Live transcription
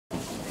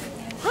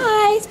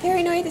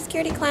Harry Noia, the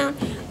security clown.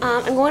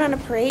 I'm going on a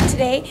parade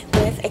today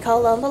with a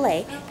call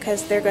Ballet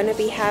because they're going to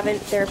be having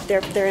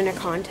they're in a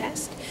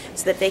contest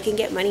so that they can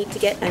get money to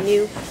get a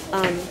new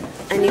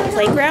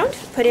playground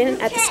put in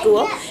at the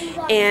school.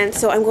 And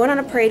so I'm going on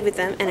a parade with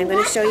them, and I'm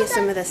going to show you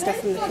some of the stuff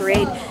from the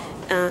parade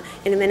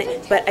in a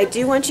minute. But I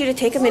do want you to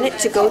take a minute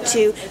to go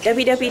to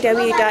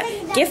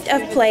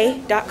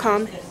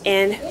www.giftofplay.com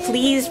and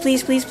please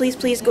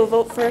go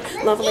vote for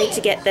Lovely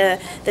to get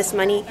this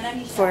money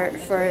for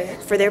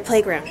their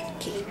playground.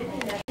 Okay.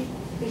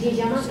 J'ai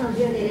jamais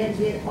entendu un élève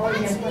dire « Oh,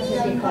 j'aime pas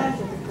cette école ».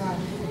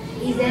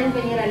 Ils aiment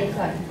venir à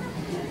l'école.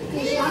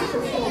 Et je pense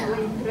aussi qu'on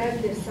voit une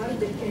preuve de ça,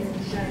 de qu'une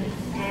jeune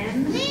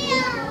aime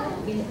dans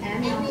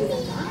tout le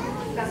temps.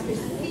 Parce que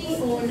si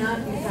on a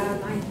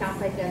une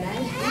tempête de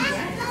neige,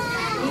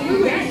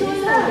 ils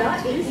sont là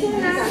et ils disent à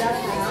leurs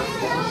parents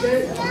 « Je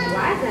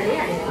dois aller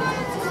à l'école ».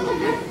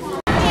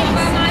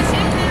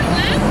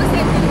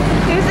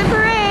 Here's the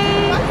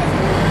parade.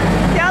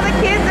 See all the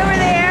kids over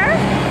there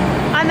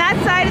on that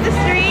side of the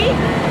street,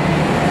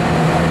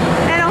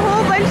 and a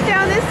whole bunch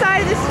down this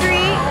side of the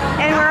street,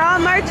 and we're all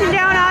marching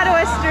down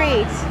Ottawa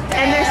Street,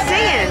 and they're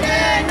singing.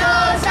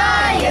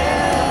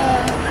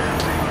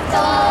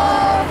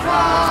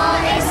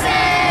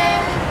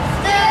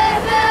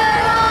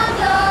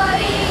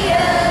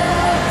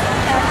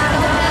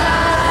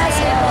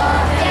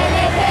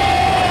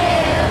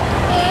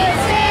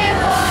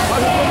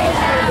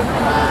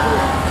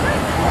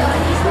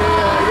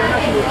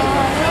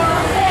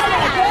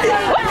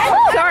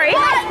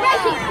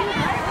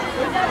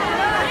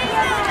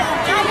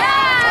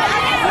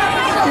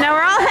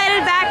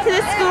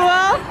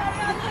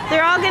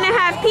 They're all going to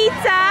have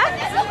pizza,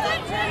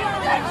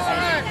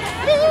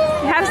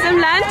 have some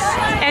lunch,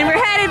 and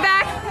we're headed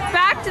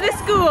back to the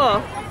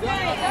school.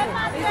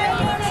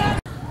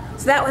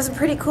 So that was a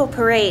pretty cool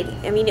parade.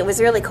 I mean, it was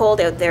really cold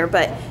out there,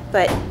 but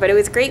it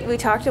was great. We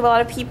talked to a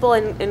lot of people,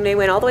 and they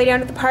went all the way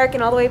down to the park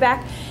and all the way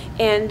back.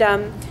 And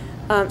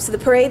so the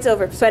parade's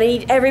over. So I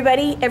need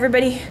everybody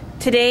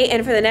today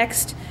and for the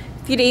next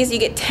few days, you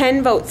get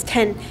 10 votes,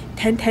 10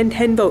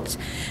 votes.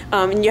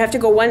 And you have to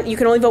go you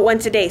can only vote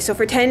once a day. So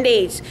for 10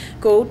 days,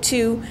 go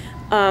to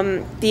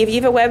the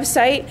Aviva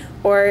website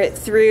or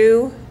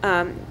through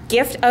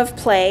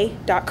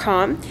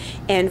giftofplay.com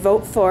and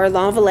vote for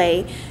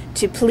L'Envolée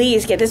to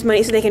please get this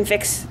money so they can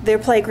fix their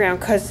playground,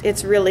 because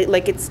it's really,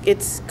 like,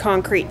 it's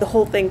concrete. The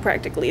whole thing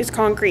practically is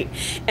concrete.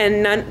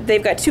 And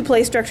they've got 2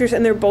 play structures,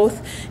 and they're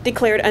both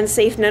declared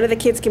unsafe. None of the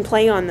kids can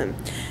play on them.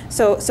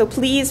 So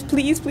please,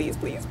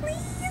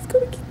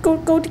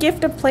 go to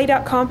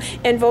giftofplay.com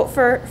and vote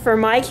for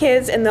my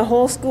kids and the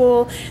whole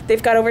school.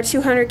 They've got over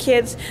 200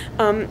 kids.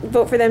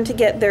 Vote for them to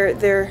get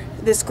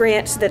this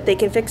grant so that they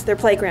can fix their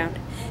playground.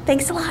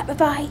 Thanks a lot.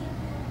 Bye-bye.